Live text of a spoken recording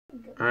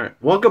Alright,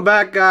 welcome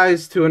back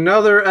guys to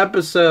another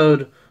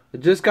episode. I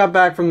just got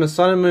back from the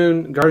Sun and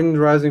Moon Guardians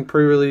Rising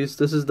pre-release.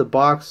 This is the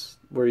box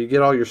where you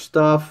get all your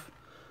stuff.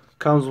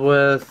 Comes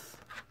with,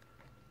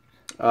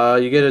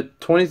 you get a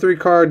 23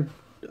 card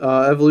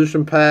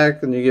evolution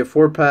pack, and you get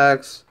 4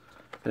 packs,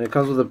 and it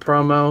comes with a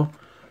promo.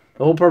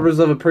 The whole purpose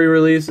of a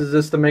pre-release is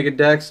just to make a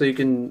deck so you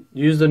can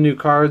use the new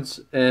cards.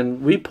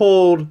 And we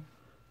pulled,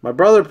 my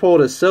brother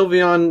pulled a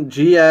Sylveon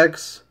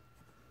GX,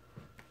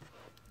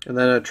 and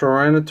then a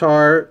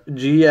Tyranitar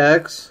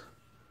GX,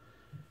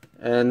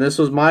 and this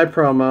was my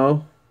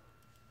promo,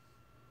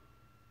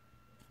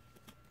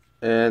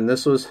 and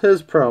this was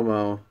his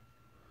promo.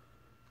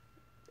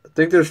 I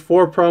think there's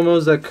 4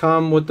 promos that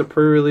come with the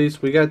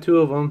pre-release. We got 2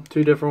 of them,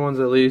 2 different ones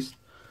at least.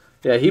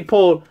 Yeah, he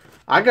pulled,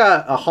 I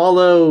got a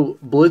Holo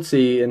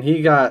Blitzy, and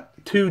he got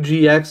 2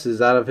 GXs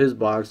out of his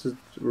box. It's a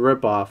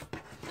ripoff.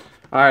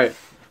 Alright,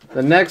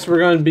 the next we're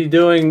going to be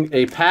doing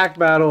a pack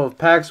battle of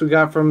packs we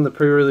got from the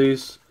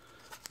pre-release.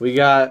 You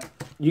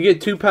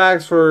get 2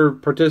 packs for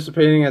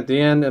participating at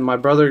the end, and my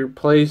brother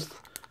placed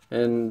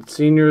in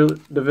senior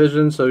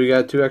division, so we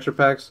got 2 extra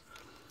packs.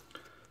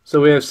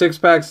 So we have 6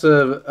 packs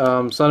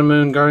of Sun and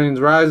Moon Guardians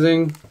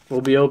Rising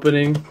we'll be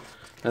opening,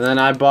 and then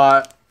I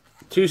bought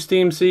 2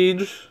 Steam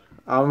Siege.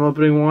 I'm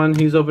opening 1,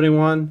 he's opening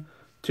 1.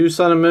 2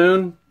 Sun and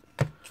Moon,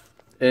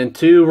 and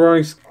 2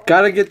 Roaring.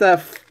 Gotta get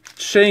that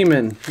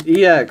Shaman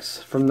EX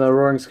from the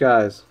Roaring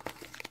Skies.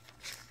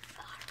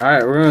 All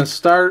right, we're gonna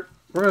start.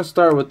 We're going to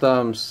start with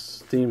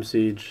Steam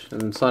Siege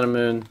and then Sun and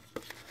Moon.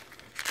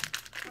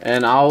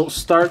 And I'll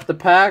start the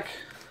pack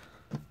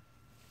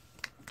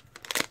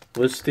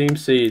with Steam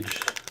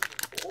Siege.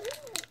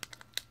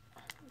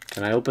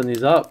 Can I open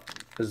these up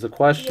is the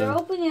question. You're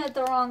opening it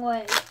the wrong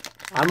way.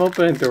 I'm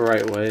opening it the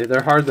right way.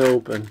 They're hard to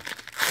open.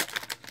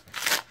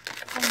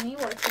 Tell me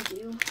what to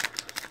do.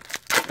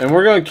 And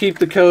we're going to keep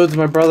the codes.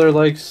 My brother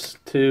likes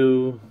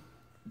to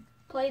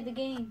play the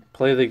game.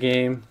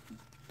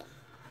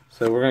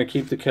 So we're going to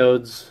keep the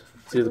codes.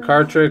 Do the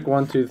card trick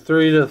 1, 2,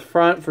 3 to the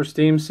front for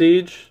Steam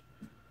Siege.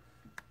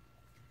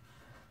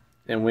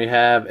 And we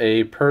have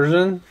a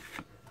Persian,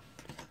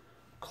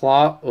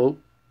 Claw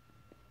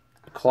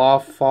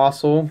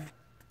Fossil,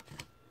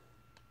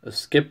 a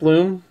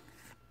Skiploom,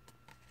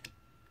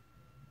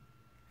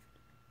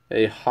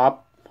 a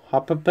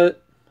Hoppip,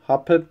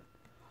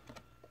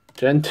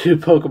 Gen 2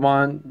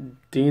 Pokemon,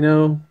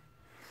 Dino,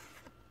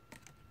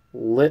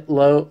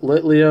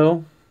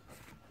 Litleo,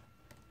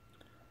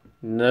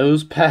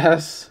 Nose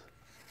Pass,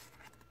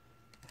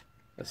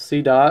 a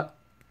C-Dot.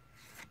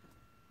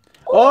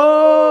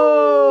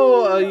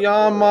 Oh, a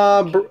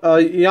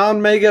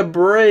Yanmega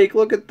Break.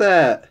 Look at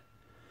that.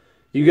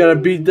 You gotta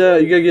beat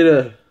that. You gotta get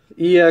a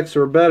EX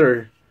or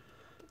better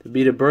to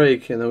beat a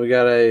break. And then we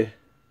got a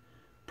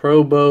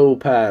Probo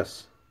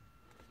Pass.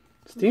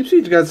 Steam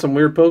Siege got some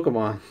weird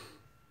Pokemon.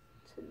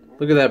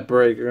 Look at that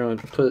break. We're gonna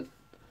put.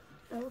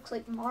 That looks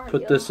like Mario.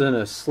 Put this in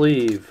a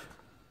sleeve.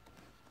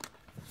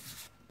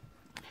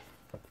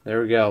 There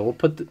we go. We'll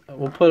put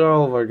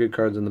all of our good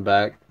cards in the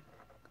back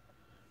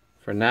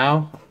for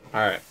now. All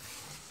right.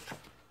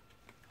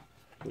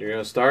 You're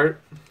gonna start.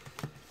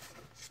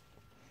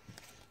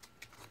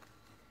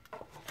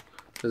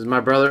 This is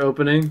my brother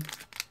opening.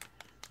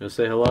 Gonna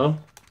say hello.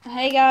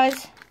 Hey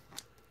guys.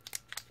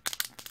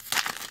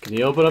 Can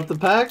you open up the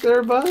pack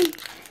there, bud?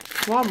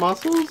 Come on,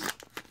 Muscles.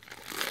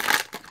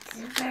 This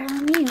is better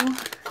than you.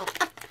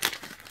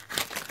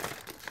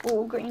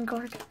 Oh, green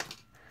card.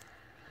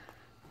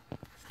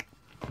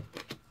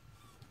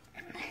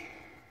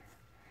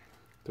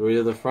 3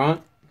 to the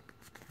front.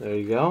 There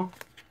you go.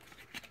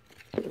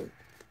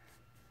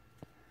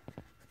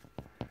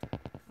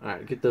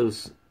 Alright, get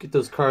those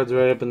cards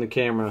right up in the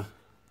camera.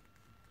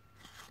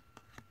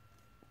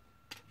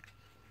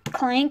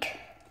 Clank.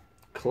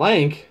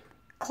 Clank?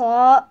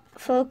 Claw,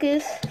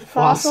 Focus,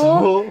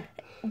 Fossil,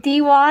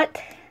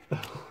 D-Watt,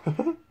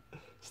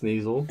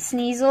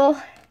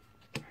 Sneasel,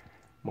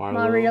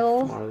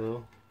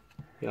 Marilo,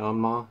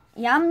 Yanma,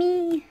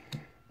 Yummy,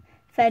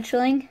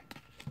 Fetchling,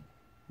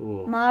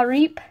 ooh.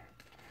 Mareep.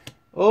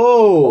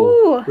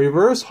 Oh! Ooh.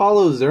 Reverse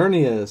Holo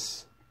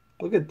Xerneas.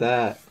 Look at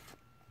that.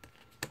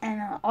 And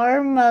an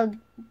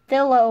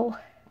Armadillo.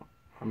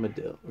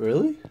 Armadillo.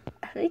 Really?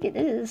 I think it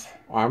is.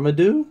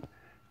 Armadillo?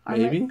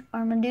 Maybe?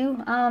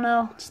 Armadillo? I don't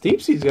know.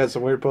 Steam Siege got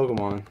some weird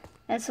Pokemon.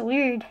 That's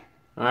weird.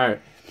 Alright.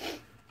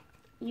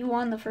 You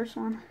won the first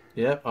one.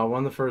 Yep, I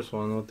won the first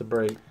one with the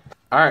break.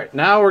 Alright,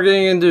 now we're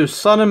getting into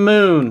Sun and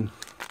Moon.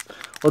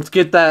 Let's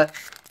get that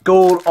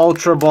gold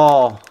Ultra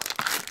Ball.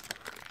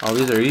 Oh,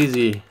 these are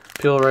easy.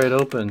 Peel right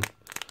open.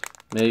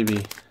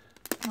 Maybe.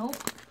 Nope.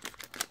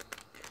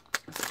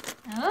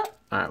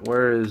 Alright,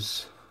 where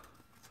is...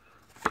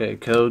 Okay,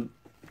 code.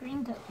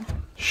 Green code.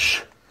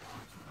 Shh.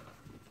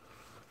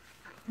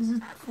 This is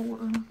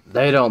 4.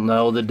 They don't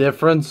know the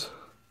difference.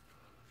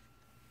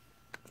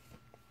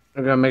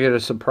 They're gonna make it a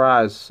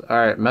surprise.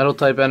 Alright, Metal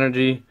type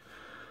energy.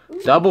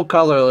 Ooh. Double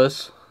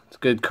colorless. It's a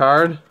good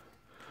card.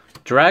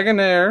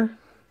 Dragonair.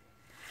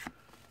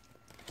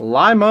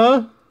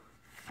 Lima.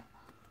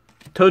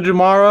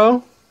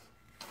 Tojimaro,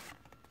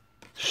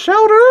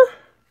 Shouter.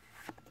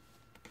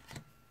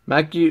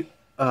 I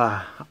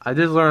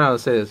just learned how to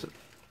say this.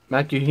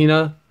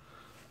 Makuhina.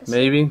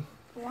 Maybe.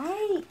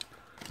 Right.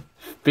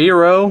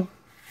 Spiro.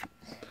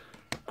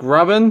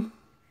 Grubbin.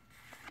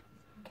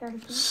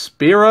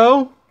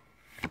 Spiro.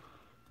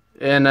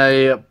 And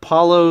a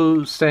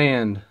Apollo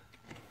Sand.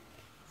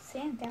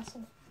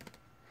 Sandcastle.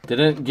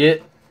 Didn't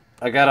get.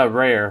 I got a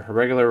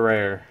regular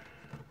rare.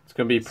 It's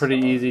gonna be pretty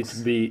easy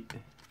to beat.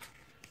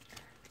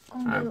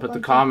 Alright, put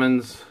the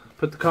commons.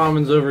 Put the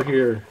commons over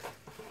here.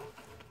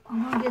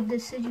 I'm gonna get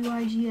this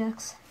Decidueye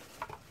GX.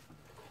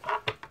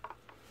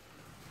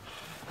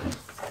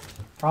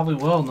 Probably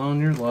will, knowing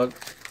your luck.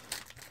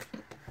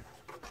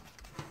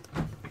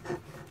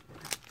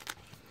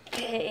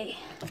 Okay.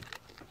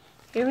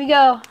 Here we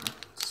go.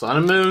 Sun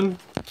and Moon.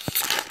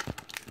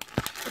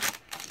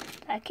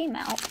 That came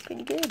out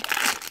pretty good.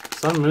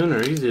 Sun and Moon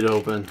are easy to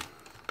open.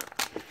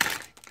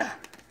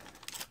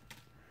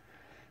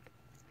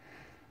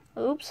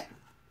 Oops.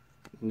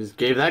 Just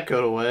gave that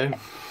code away.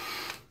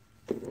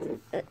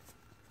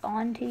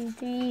 1, 2,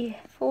 3,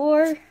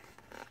 4.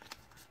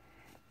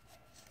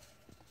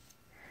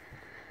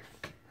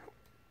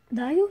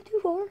 Did I go too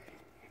far?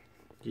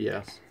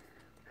 Yes.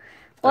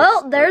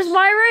 Well, there's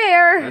my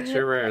rare. That's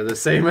your rare. The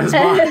same as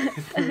mine.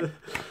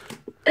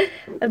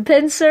 A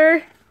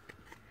Pinsir.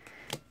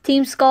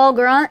 Team Skull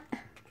Grunt.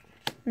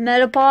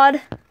 Metapod.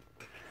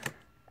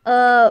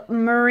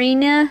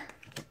 Marina.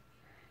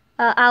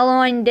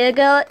 Alolan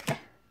Diglett.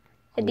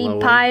 A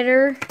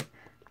Deepiter.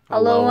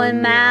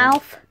 Alolan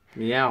Mouth.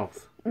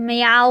 Meowth.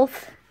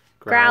 Meowth.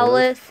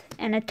 Growlithe.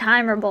 And a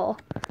Timer Ball.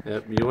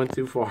 Yep, you went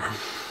too far.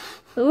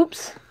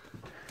 Oops.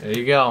 There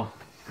you go.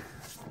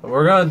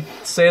 We're going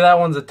to say that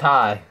one's a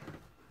tie.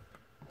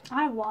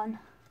 I won.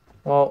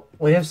 Well,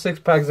 we have 6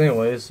 packs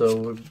anyway, so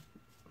we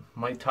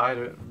might tie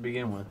to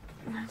begin with.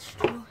 That's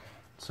true.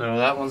 So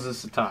that one's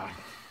just a tie.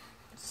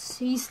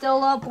 He's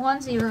still up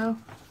 1-0.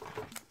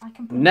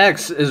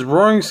 Next is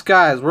Roaring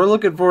Skies. We're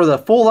looking for the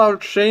Full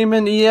Out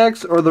Shaman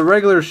EX or the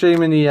regular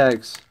Shaman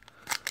EX.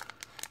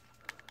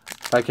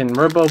 If I can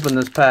rip open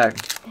this pack.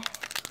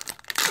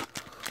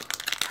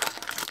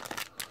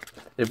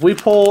 If we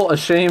pull a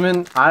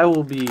Shaman, I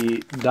will be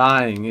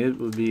dying. It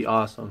would be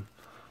awesome.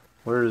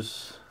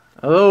 Where's...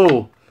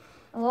 Oh!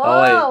 Whoa!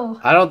 Oh,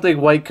 wait. I don't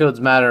think white codes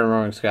matter in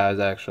Roaring Skies,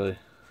 actually.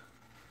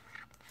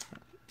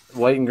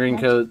 White and green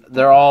codes.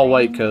 They're all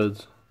white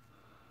codes.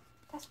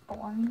 That's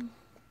boring.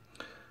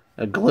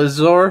 A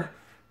Glizzor.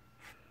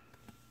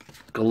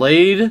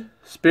 Glade.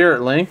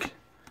 Spirit Link.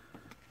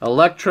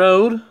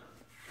 Electrode.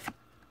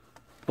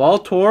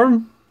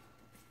 Voltorb.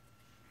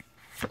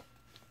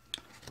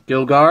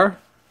 Gilgar.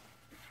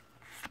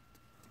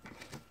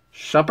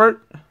 Shuppert.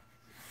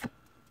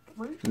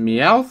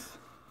 Meowth.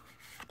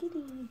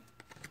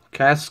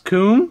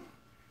 Cascoon.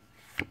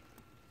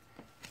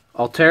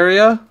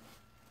 Altaria.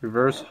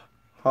 Reverse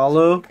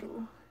Hollow.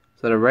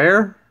 Is that a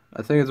rare?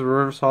 I think it's a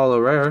reverse hollow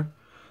rare.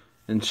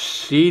 And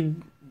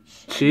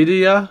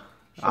Shedia?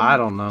 I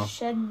don't know.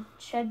 Shed.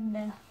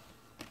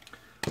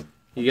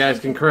 You guys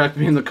can correct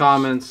me in the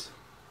comments.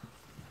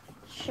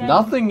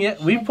 Nothing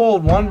yet. We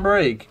pulled one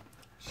break.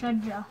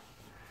 Shedja.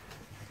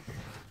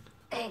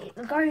 Hey,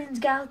 the Guardians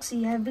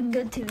Galaxy have been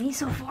good to me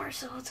so far,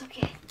 so it's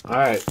okay.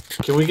 Alright.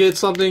 Can we get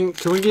something?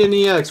 Can we get an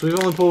EX? We've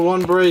only pulled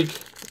one break.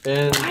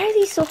 And why are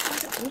these so hard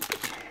to open?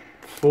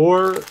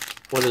 4.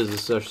 What is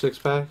this? Our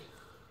 6-pack?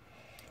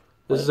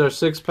 This is our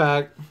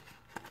 6-pack.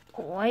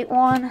 White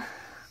one.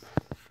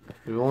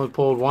 We've only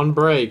pulled one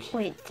break.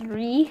 Wait,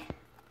 3?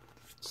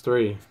 It's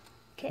 3.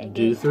 Okay.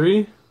 Do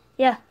 3?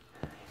 Yeah.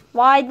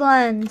 Wide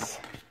lens.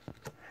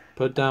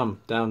 Put down.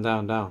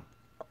 Down.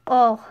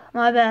 Oh,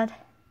 my bad.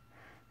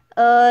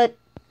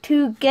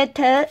 To get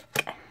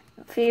tech.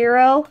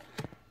 Firo.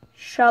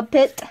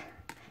 Shuppet.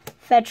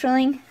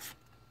 Fetchling.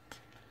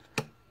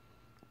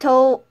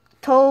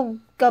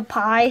 Togepi.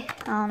 I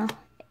don't know.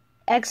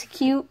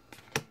 Execute.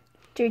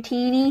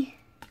 Dratini.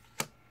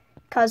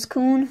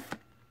 Cascoon.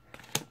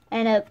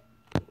 And a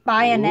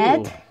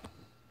Bayonet.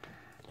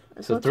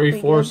 It's a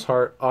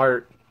 3/4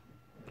 art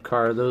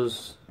card.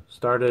 Those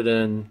started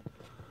in...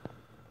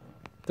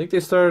 I think they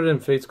started in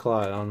Fate's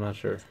Collide. I'm not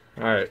sure.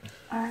 Alright.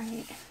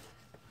 Alright.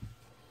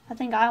 I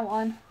think I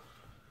won.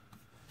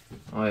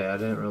 Oh yeah, I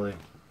didn't really...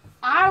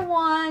 I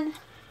won!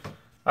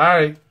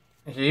 Alright.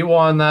 He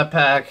won that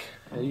pack.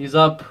 He's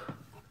up...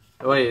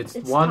 Wait, it's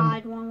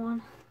tied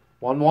 1-1.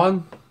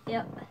 1-1?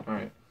 Yep.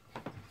 Alright.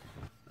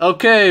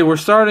 Okay, we're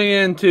starting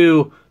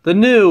into the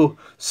new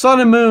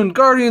Sun and Moon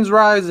Guardians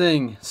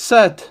Rising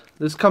set.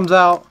 This comes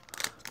out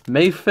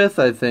May 5th,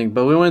 I think,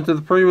 but we went to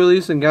the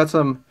pre-release and got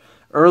some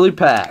early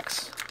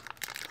packs.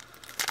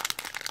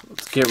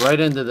 Let's get right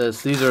into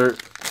this. These are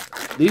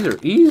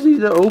easy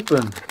to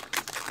open.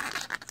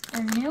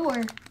 They're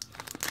newer.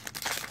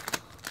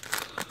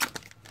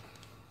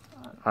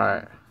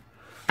 Alright.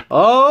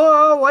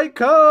 Oh, white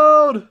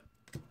code!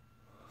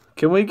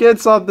 Can we get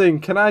something?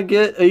 Can I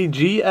get a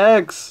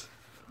GX?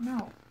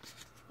 No.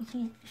 You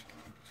can't.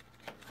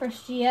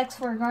 First GX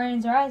for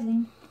Guardians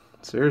Rising.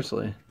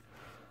 Seriously.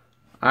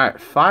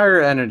 Alright,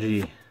 Fire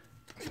Energy.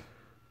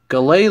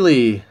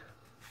 Galele.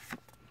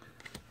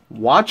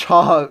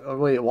 Watchog.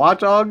 Wait,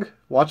 Watchog?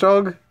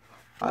 Watchog?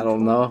 I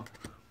don't know.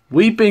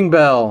 Weeping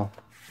Bell.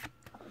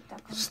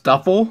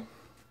 Stuffle.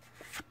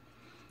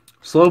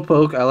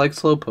 Slowpoke. I like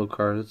Slowpoke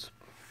cards. It's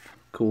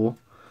cool.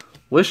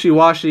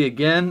 Wishy-Washy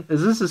again.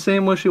 Is this the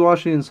same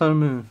Wishy-Washy in Sun and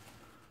Moon?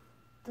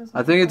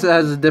 I think it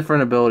has a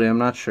different ability. I'm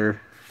not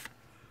sure.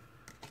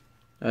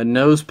 A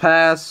Nose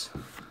Pass.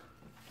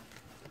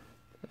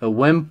 A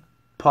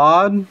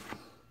Wimpod.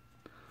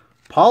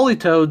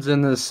 Politoed's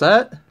in this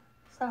set. Is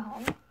that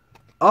hollow?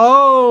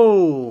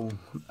 Oh!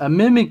 A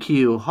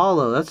Mimikyu.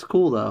 Hollow. That's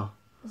cool, though.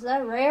 Is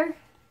that rare?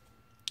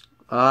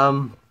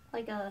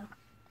 Like a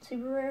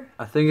super rare?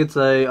 I think it's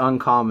a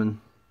uncommon.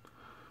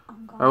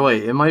 Or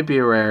wait, it might be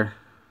a rare.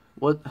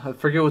 What? I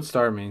forget what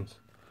star means.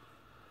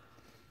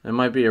 It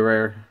might be a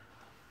rare.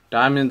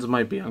 Diamonds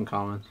might be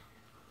uncommon.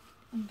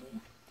 Okay.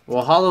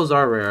 Well, hollows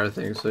are rare, I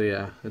think, so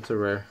yeah, it's a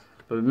rare.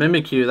 But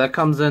Mimikyu, that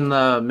comes in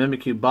the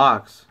Mimikyu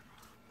box.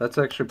 That's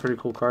actually a pretty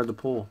cool card to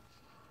pull.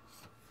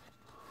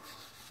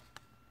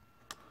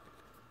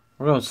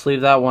 We're going to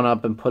sleeve that one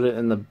up and put it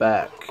in the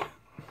back.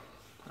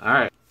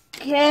 Alright.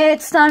 Okay,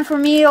 it's time for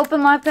me to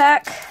open my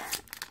pack.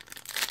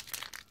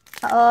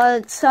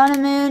 Sun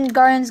and Moon,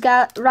 Guardians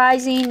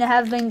Rising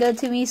have been good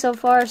to me so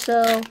far,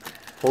 so...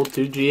 Pull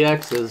 2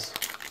 GXs.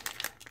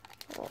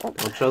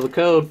 Don't show the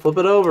code. Flip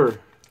it over.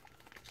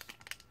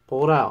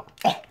 Pull it out.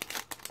 Pull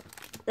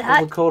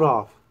the code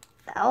off.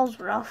 That was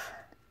rough.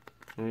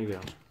 There you go.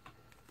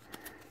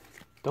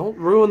 Don't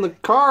ruin the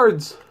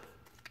cards.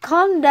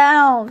 Calm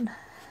down.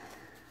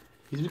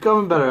 He's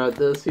becoming better at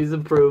this. He's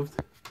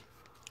improved.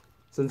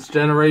 Since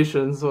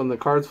Generations, when the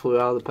cards flew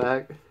out of the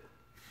pack.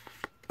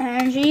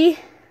 Energy.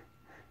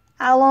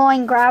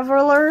 Alloying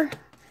Graveler.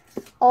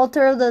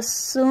 Altar of the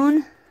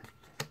Sun.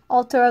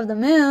 Altar of the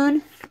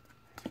Moon.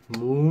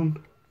 Moon.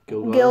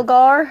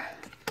 Gilgar.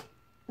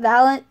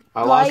 Valiant.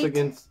 I lost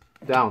against...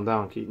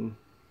 Down, Keaton.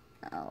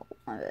 Oh,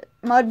 my bad.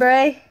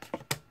 Mudbray.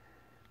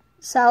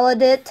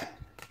 Saladit.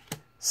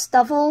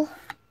 Stuffle.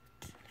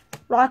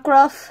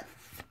 Rockruff.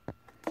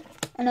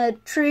 And a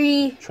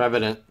tree.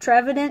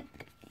 Trevident.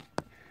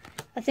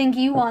 I think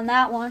you won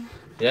that one.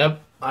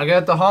 Yep. I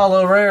got the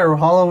Hollow Rare.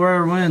 Hollow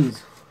Rare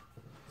wins.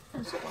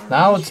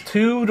 Now it's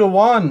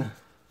 2-1.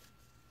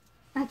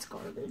 That's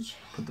garbage.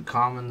 Put the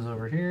commons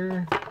over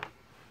here.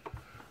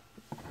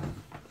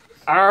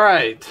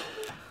 Alright.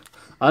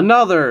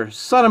 Another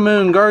Sun and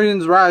Moon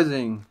Guardians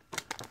Rising.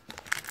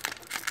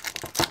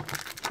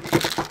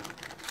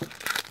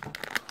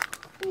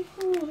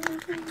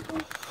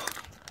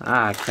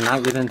 I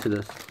cannot get into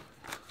this.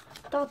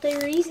 Thought they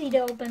were easy to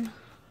open.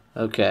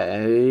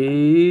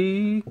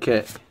 Okay.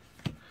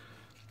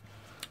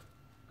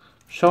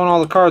 Showing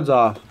all the cards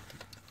off.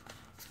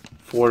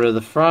 4 to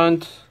the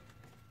front.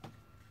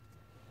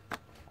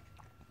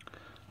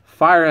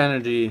 Fire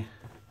Energy.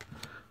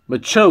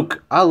 Machoke.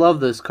 I love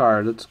this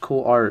card. It's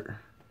cool art.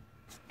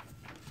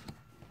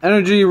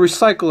 Energy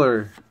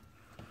Recycler.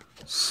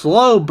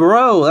 Slow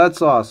Bro.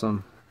 That's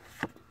awesome.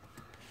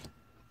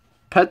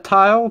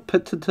 Petal.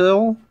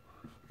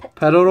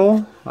 I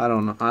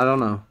don't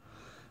know.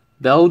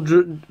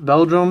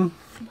 Belgium.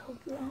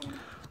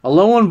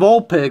 Alolan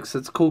Vulpix.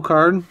 That's a cool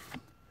card.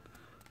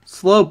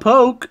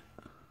 Slowpoke.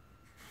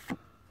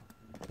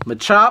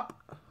 Machop.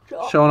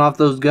 Showing off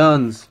those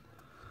guns.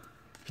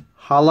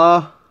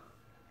 Hala.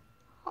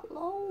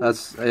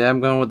 Yeah,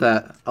 I'm going with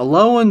that.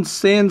 Alolan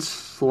Sand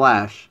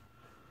Slash.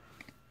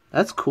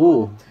 That's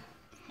cool.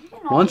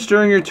 Once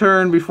during your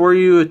turn, before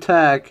you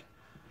attack,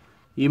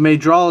 you may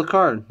draw a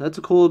card. That's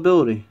a cool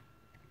ability.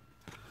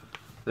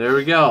 There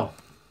we go.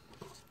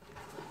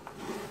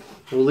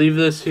 We'll leave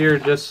this here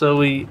just so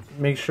we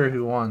make sure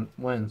who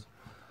wins.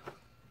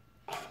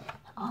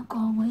 I'm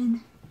gonna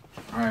win.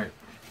 Alright.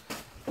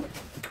 Can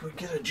we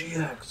get a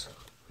GX?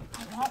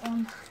 I want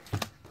one.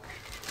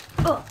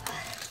 Oh.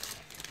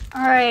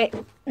 Alright,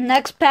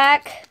 next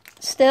pack.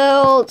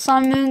 Still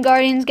Sun, Moon,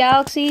 Guardians,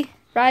 Galaxy,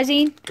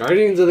 Rising.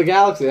 Guardians of the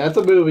Galaxy, that's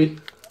a movie.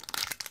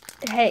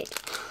 Hey.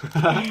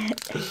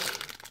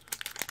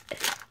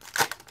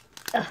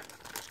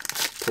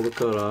 Pull the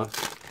code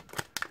off.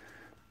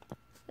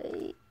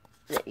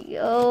 There you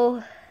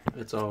go.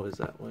 It's always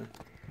that way.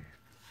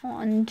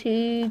 1,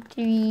 2,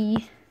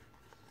 3,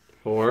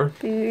 4.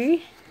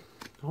 3.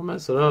 Don't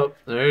mess it up.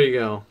 There you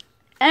go.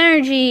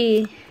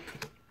 Energy.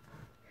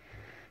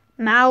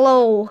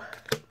 Mallow.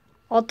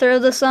 Altar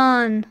of the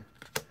Sun.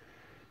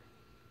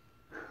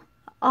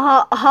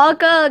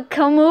 Haka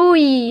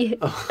Kamui.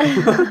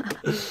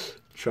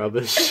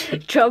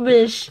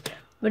 Trubbish.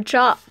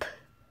 Machop.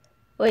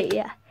 Wait,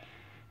 yeah.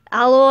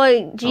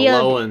 Alolan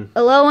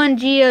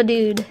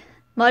Geodude.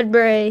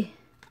 Mudbray.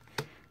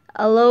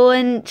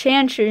 Alolan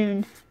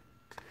Chantroon.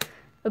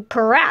 A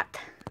Parat.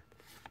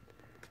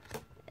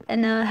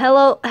 And a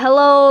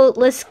Hello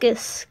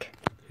Liskisk.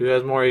 Who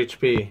has more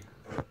HP?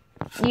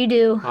 You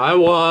do. I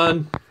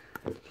won.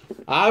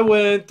 I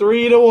win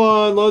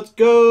 3-1. Let's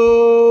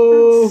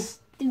go. That's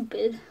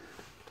stupid.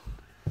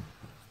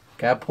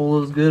 Gotta pull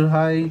those good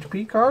high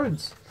HP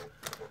cards.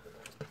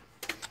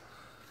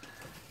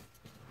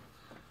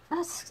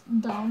 That's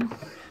dumb.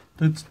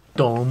 That's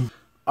dumb.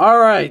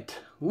 Alright.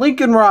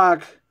 Lincoln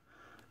Rock.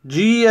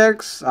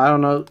 GX. I don't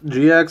know.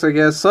 GX, I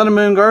guess. Sun and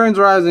Moon Guardians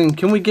Rising.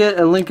 Can we get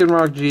a Lincoln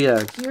Rock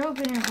GX? You're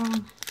opening it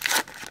wrong.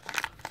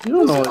 You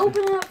don't know. You're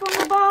opening it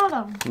from the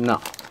bottom. No.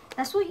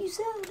 That's what you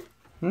said.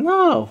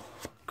 No.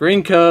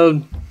 Green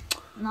code.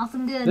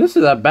 Nothing good. This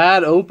is a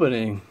bad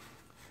opening.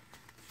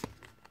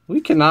 We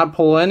cannot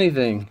pull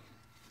anything.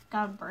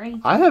 Got a break.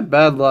 I have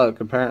bad luck,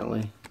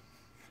 apparently.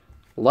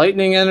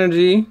 Lightning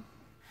Energy.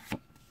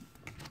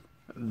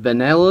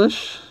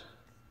 Vanillish.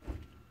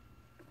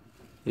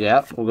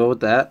 Yeah, we'll go with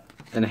that.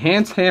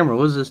 Enhanced Hammer.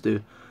 What does this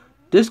do?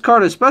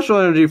 Discard a special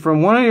energy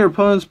from one of your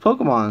opponent's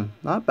Pokemon.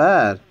 Not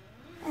bad.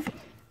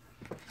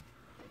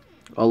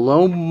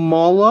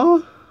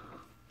 Alomola?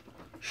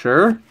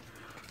 Sure.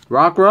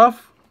 Rockruff.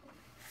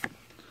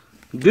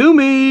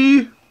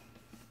 Goomy.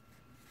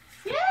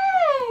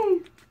 Yay!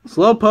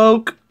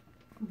 Slowpoke.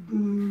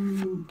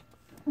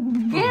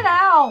 Get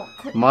out!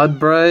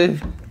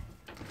 Mudbray.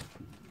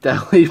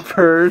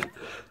 Delibird.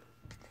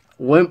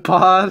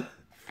 Wimpod. What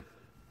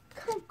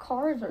kind of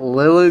cards are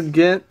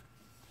Lilligant.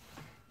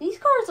 these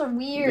cards are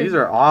weird. These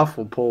are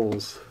awful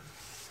pulls.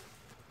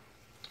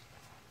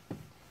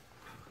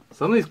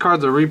 Some of these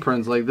cards are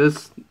reprints. Like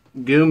this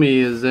Goomy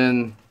is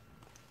in...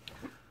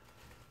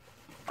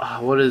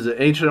 what is it?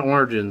 Ancient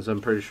Origins,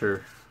 I'm pretty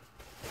sure.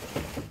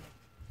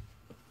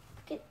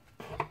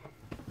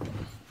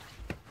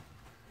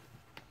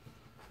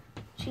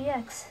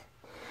 GX.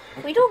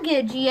 We don't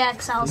get a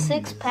GX out of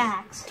 6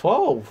 packs.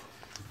 12.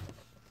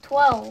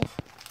 12.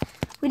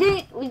 We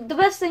didn't. The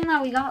best thing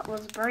that we got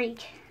was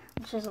break,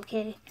 which is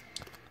okay.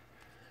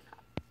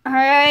 All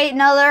right,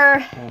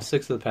 another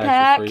 6 of the packs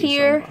pack are free,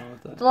 here. so I'm fine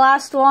with that. The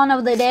last one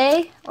of the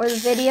day or the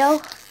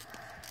video.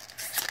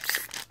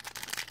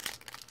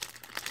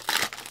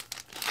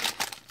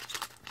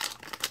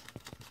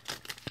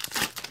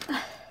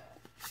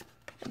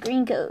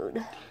 Green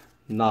code.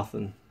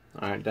 Nothing.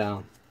 Alright,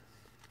 down.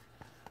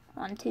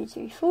 1, 2,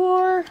 3,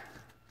 4.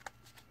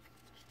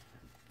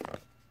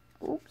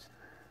 Oops.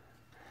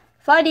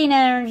 Fighting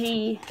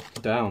Energy.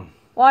 Down.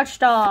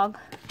 Watchdog.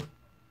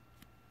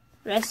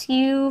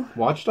 Rescue.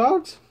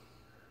 Watchdogs?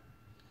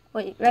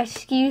 Wait,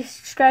 Rescue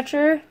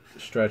Stretcher.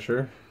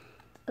 Stretcher.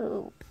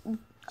 Oh,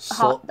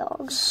 Hot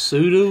Dog.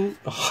 Pseudo.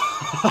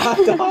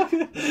 Hot dog?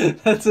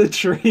 That's a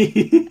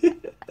tree.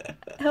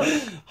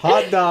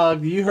 Hot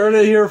dog. You heard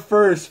it here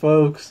first,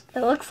 folks. It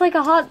looks like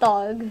a hot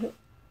dog.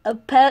 A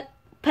pet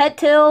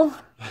till.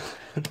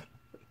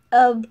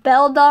 A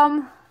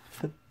Beldum.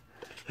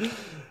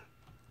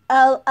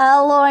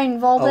 Alolan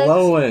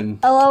Vulpix.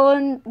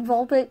 Alolan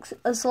Vulpix.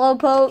 A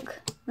Slowpoke.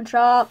 A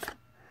Chop.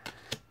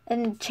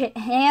 And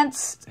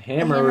Enhanced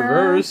Hammer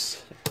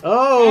reverse.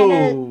 Oh!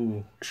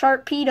 And a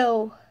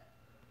Sharpedo.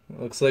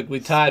 Looks like we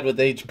tied with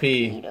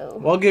HP. Sharpedo.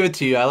 Well, I'll give it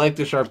to you. I like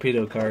the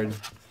Sharpedo card.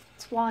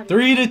 It's water.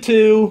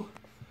 3-2.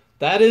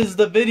 That is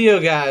the video,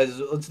 guys.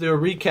 Let's do a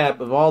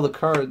recap of all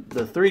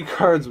the 3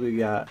 cards we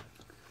got.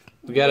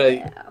 We got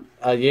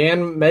a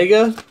Yan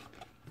Mega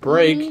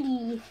Break.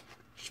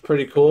 Which is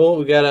pretty cool.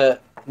 We got a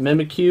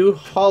Mimikyu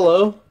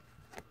Holo.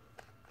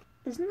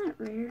 Isn't that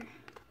rare?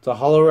 It's a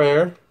Holo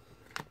Rare.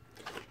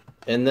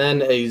 And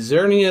then a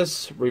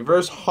Xerneas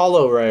Reverse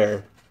Holo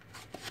Rare.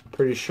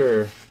 Pretty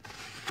sure.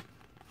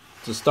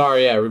 It's a star,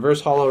 yeah.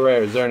 Reverse Holo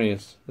Rare,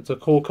 Xerneas. It's a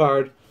cool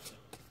card.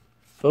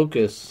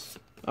 Focus.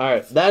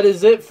 Alright, that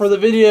is it for the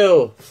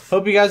video.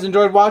 Hope you guys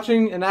enjoyed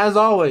watching. And as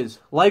always,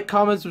 like,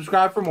 comment,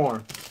 subscribe for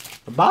more.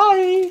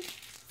 Bye!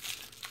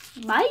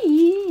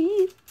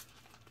 Bye!